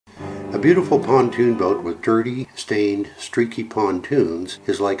A beautiful pontoon boat with dirty, stained, streaky pontoons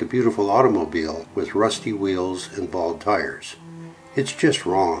is like a beautiful automobile with rusty wheels and bald tires. It's just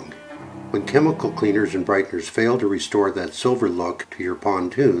wrong. When chemical cleaners and brighteners fail to restore that silver look to your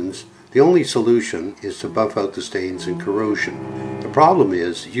pontoons, the only solution is to buff out the stains and corrosion. The problem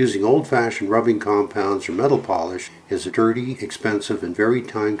is, using old-fashioned rubbing compounds or metal polish is a dirty, expensive, and very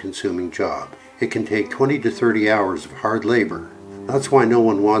time-consuming job. It can take 20 to 30 hours of hard labor. That's why no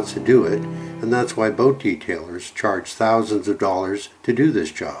one wants to do it, and that's why boat detailers charge thousands of dollars to do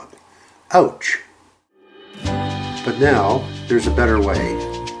this job. Ouch! But now, there's a better way.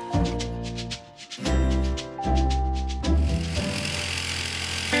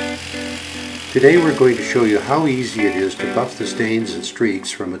 Today we're going to show you how easy it is to buff the stains and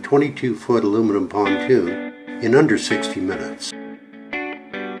streaks from a 22-foot aluminum pontoon in under 60 minutes.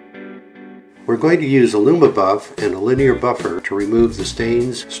 We're going to use ALUMABUFF and a linear buffer to remove the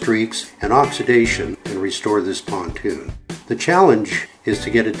stains, streaks, and oxidation and restore this pontoon. The challenge is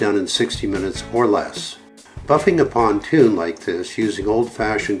to get it done in 60 minutes or less. Buffing a pontoon like this using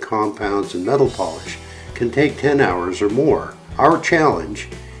old-fashioned compounds and metal polish can take 10 hours or more. Our challenge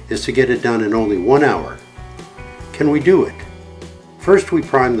is to get it done in only 1 hour. Can we do it? First we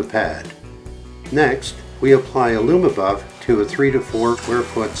prime the pad. Next, we apply ALUMABUFF to a 3 to 4 square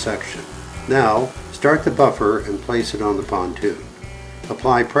foot section. Now, start the buffer and place it on the pontoon.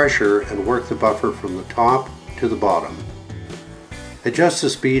 Apply pressure and work the buffer from the top to the bottom. Adjust the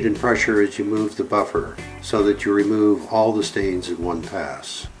speed and pressure as you move the buffer so that you remove all the stains in one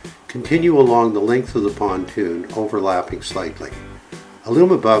pass. Continue along the length of the pontoon, overlapping slightly.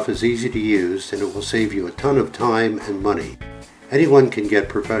 ALUMABUFF is easy to use and it will save you a ton of time and money. Anyone can get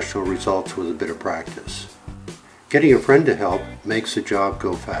professional results with a bit of practice. Getting a friend to help makes the job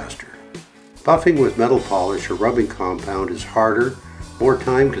go faster. Buffing with metal polish or rubbing compound is harder, more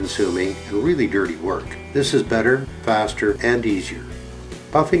time-consuming, and really dirty work. This is better, faster, and easier.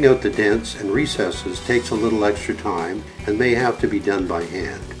 Buffing out the dents and recesses takes a little extra time and may have to be done by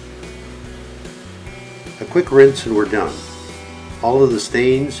hand. A quick rinse and we're done. All of the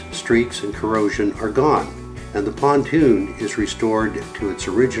stains, streaks, and corrosion are gone, and the pontoon is restored to its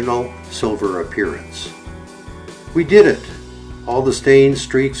original silver appearance. We did it! All the stains,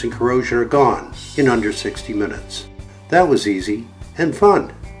 streaks, and corrosion are gone in under 60 minutes. That was easy and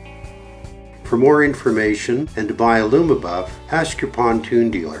fun. For more information and to buy ALUMABUFF, ask your pontoon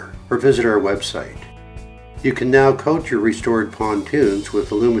dealer or visit our website. You can now coat your restored pontoons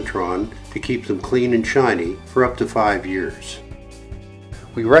with ALUMETRON to keep them clean and shiny for up to 5 years.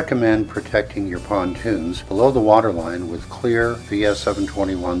 We recommend protecting your pontoons below the waterline with clear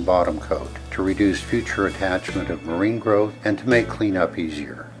VS721 bottom coat to reduce future attachment of marine growth and to make cleanup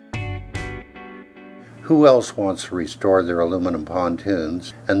easier. Who else wants to restore their aluminum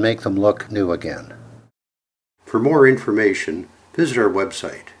pontoons and make them look new again? For more information, visit our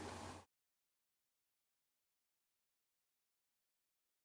website.